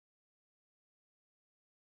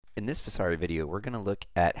In this Vasari video, we're going to look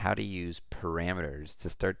at how to use parameters to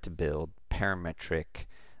start to build parametric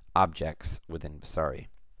objects within Vasari.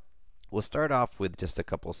 We'll start off with just a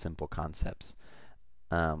couple simple concepts.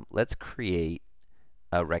 Let's create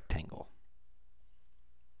a rectangle.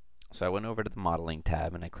 So I went over to the Modeling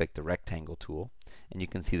tab and I clicked the Rectangle tool, and you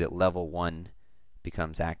can see that level 1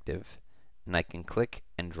 becomes active, and I can click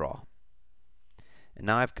and draw. And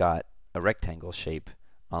now I've got a rectangle shape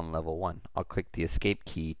on level 1. I'll click the Escape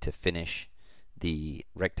key to finish the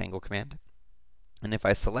rectangle command. And if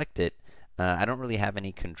I select it, I don't really have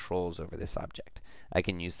any controls over this object. I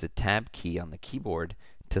can use the Tab key on the keyboard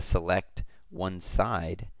to select one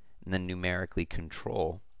side and then numerically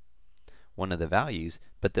control one of the values,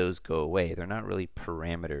 but those go away. They're not really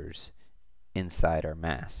parameters inside our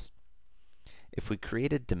mass. If we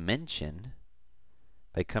create a dimension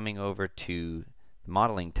by coming over to the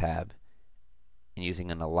Modeling tab and using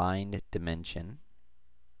an aligned dimension,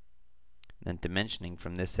 then dimensioning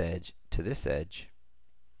from this edge to this edge,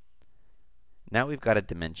 now we've got a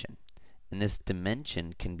dimension. And this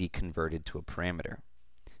dimension can be converted to a parameter.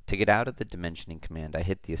 To get out of the dimensioning command, I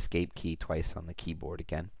hit the Escape key twice on the keyboard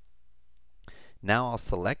again. Now I'll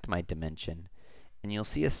select my dimension, and you'll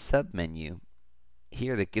see a submenu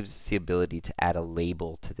here that gives us the ability to add a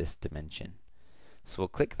label to this dimension. So we'll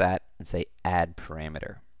click that and say Add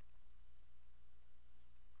Parameter.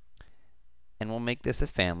 And we'll make this a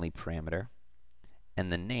family parameter,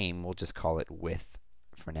 and the name, we'll just call it Width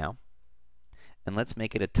for now. And let's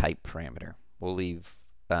make it a type parameter. We'll leave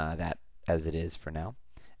that as it is for now,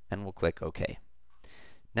 and we'll click OK.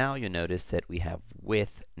 Now you'll notice that we have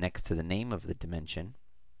width next to the name of the dimension.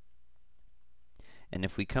 And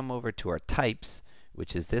if we come over to our types,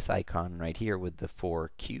 which is this icon right here with the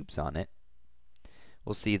 4 cubes on it,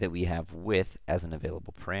 we'll see that we have width as an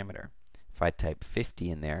available parameter. If I type 50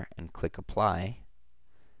 in there and click Apply,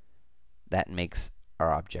 that makes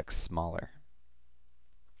our object smaller.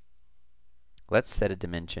 Let's set a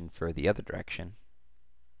dimension for the other direction.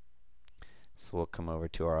 So we'll come over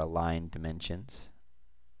to our Align Dimensions.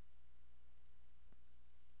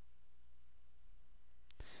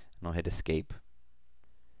 And I'll hit Escape.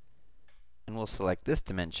 And we'll select this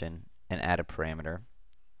dimension and add a parameter.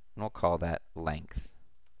 And we'll call that Length.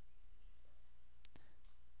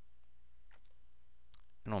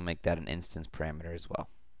 And we'll make that an instance parameter as well.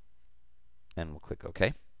 And we'll click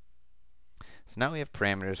OK. So now we have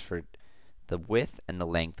parameters for the width and the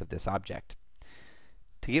length of this object.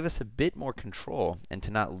 To give us a bit more control and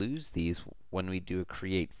to not lose these when we do a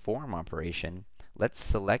create form operation, let's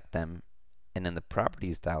select them and in the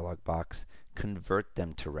Properties dialog box, convert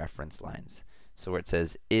them to reference lines. So where it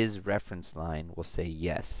says is reference line, we'll say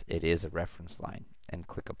yes, it is a reference line, and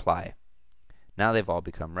click Apply. Now they've all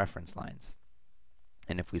become reference lines.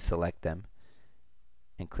 And if we select them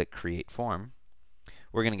and click Create Form,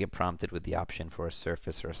 we're going to get prompted with the option for a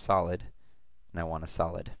surface or a solid, and I want a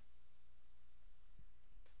solid.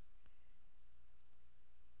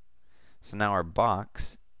 So now our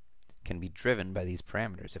box can be driven by these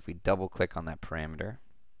parameters. If we double click on that parameter,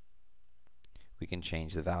 we can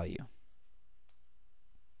change the value.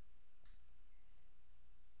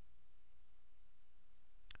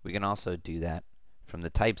 We can also do that from the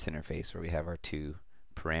types interface where we have our 2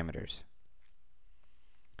 parameters.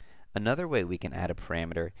 Another way we can add a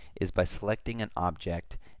parameter is by selecting an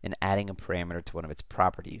object and adding a parameter to one of its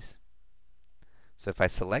properties. So if I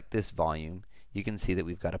select this volume, you can see that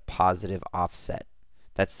we've got a positive offset.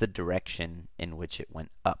 That's the direction in which it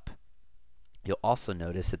went up. You'll also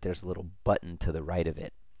notice that there's a little button to the right of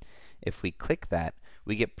it. If we click that,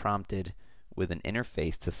 we get prompted with an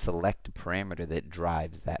interface to select a parameter that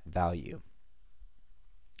drives that value.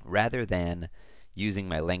 Rather than using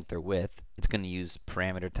my length or width, it's going to use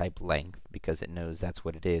parameter type length because it knows that's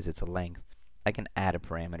what it is, it's a length. I can add a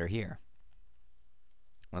parameter here.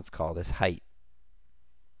 Let's call this height.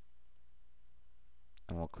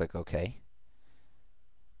 And we'll click OK.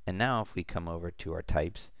 And now if we come over to our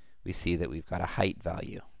types, we see that we've got a height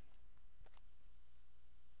value.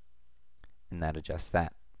 And that adjusts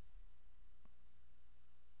that.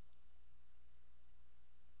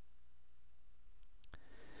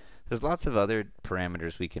 There's lots of other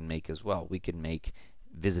parameters we can make as well. We can make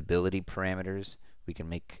visibility parameters. We can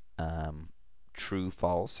make true,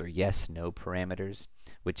 false, or yes, no parameters,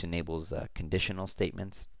 which enables conditional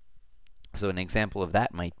statements. So an example of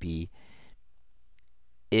that might be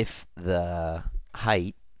if the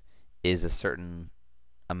height is a certain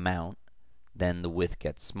amount, then the width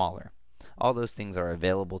gets smaller. All those things are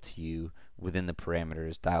available to you within the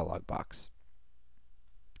parameters dialog box.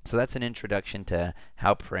 So that's an introduction to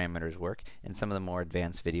how parameters work. In some of the more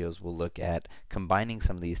advanced videos, we'll look at combining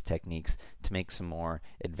some of these techniques to make some more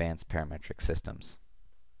advanced parametric systems.